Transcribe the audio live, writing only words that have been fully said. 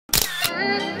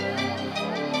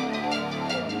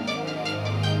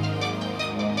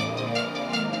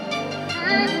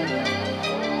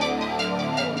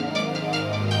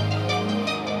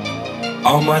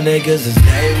All my niggas is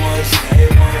day ones.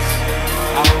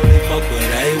 I only fuck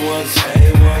with A1s.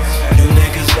 You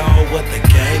niggas know what the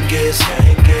gang is.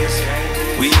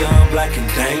 We young, black, and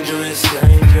dangerous.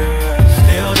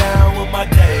 Still down with my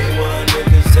day one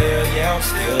niggas. Hell yeah, I'm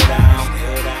still down.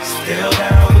 Still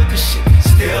down with the shit.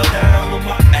 Still down with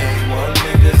my A1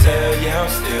 niggas. Hell yeah, I'm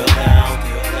still down.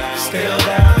 Still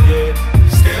down, yeah.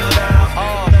 Still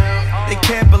down. They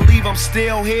can't believe I'm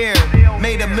still here.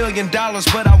 Made $1 million,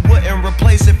 but I wouldn't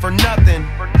replace it for nothing.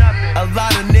 A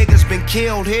lot of niggas been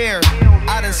killed here.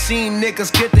 I done seen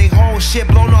niggas get their whole shit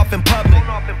blown off in public.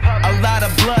 A lot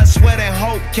of blood, sweat, and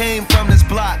hope came from this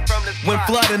block. When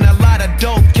flooding, a lot of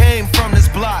dope came from this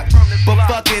block. But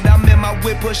fuck it, I'm in my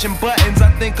whip pushing buttons. I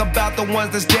think about the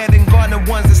ones that's dead and gone, the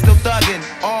ones that's still thugging.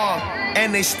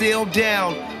 And they still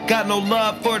down. Got no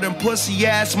love for them pussy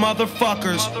ass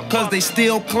motherfuckers, cause they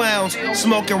still clowns.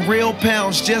 Smoking real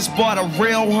pounds, just bought a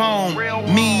real home.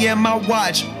 Me and my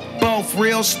watch, both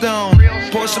real stone.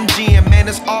 Pour some gin, man,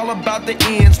 it's all about the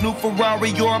ends. New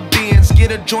Ferrari or a Benz,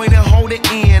 get a joint and hold it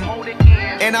in.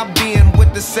 And I've been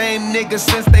with the same niggas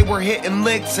since they were hitting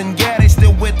licks, and yeah, they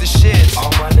still with the shit.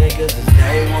 All my niggas is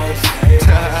day ones.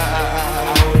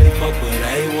 I only fuck with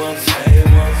A1s.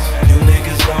 You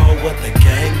niggas know what the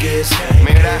gang is.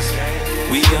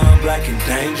 We young, black, and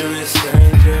dangerous.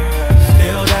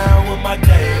 Still down with my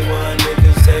day one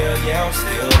niggas. Hell yeah, I'm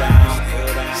still down.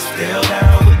 Still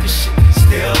down with the shit.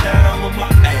 Still down with my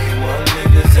A1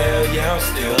 niggas. Hell yeah, I'm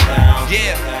still down.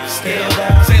 Yeah, still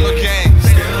down. Taylor gang,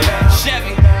 still down.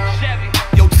 Chevy.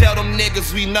 Yo, tell them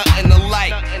niggas we nothing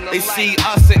alike. They see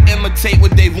us and imitate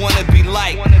what they wanna be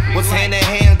like. Was hand in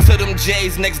hand to them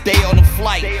J's next day on the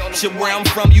flight. Shit, where I'm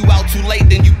from, you out too late,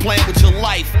 then you playing with your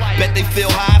life. Bet they feel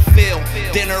how I feel.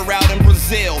 Dinner out in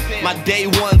Brazil. My day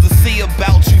ones to see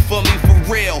about you for me for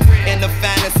real. In the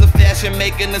finest of fashion,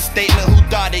 making a statement. Who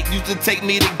thought it used to take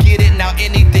me to get it? Now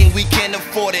anything we can't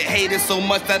afford it. Hate it so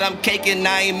much that I'm caking.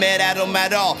 I ain't mad at them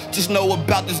at all. Just know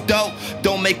about this dope.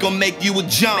 Don't make them make you a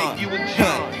John.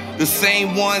 The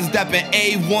same ones that been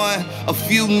A1. A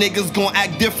few niggas gon'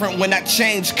 act different when that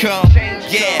change come.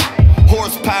 Yeah,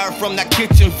 horsepower from that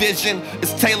kitchen vision.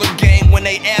 It's Taylor game. When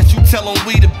they ask you, tell them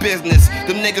we the business.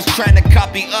 Them niggas trying to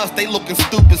copy us, they looking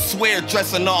stupid, swear,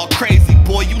 dressing all crazy.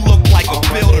 Boy, you look like a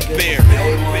builder bear. I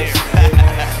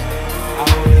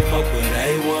only fuck with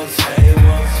A1s.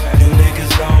 You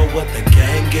niggas know what the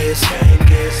gang is.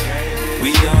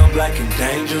 We young, black, and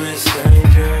dangerous.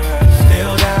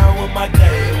 Still down with my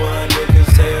day one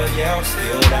niggas. Hell yeah, I'm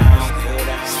still down.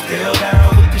 Still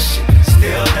down with the shit.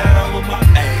 Still down with my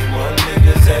A1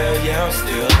 niggas. Hell yeah, I'm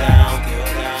still down.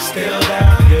 Still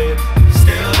down, yeah.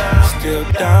 Still down. Still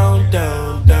down,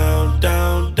 down, down,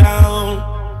 down,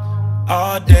 down.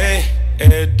 All day,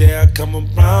 every day I come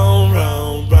around,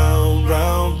 round, round,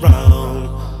 round, round.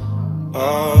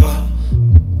 Oh,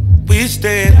 we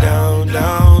stay down,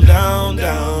 down, down,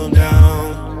 down,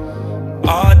 down.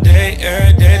 All day,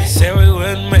 every day, they say we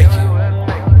wouldn't make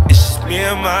it. It's just me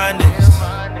and my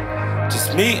niggas.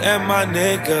 Just me and my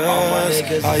niggas.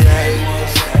 Oh yeah.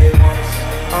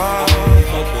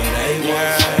 Fuck with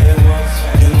A1s.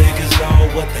 You niggas know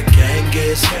what the gang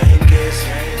is.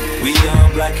 We young,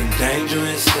 black, and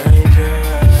dangerous.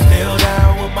 Still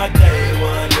down with my day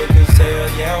one niggas. Hell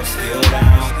yeah, I'm still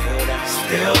down.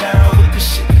 Still down with the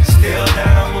shit. Still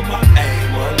down.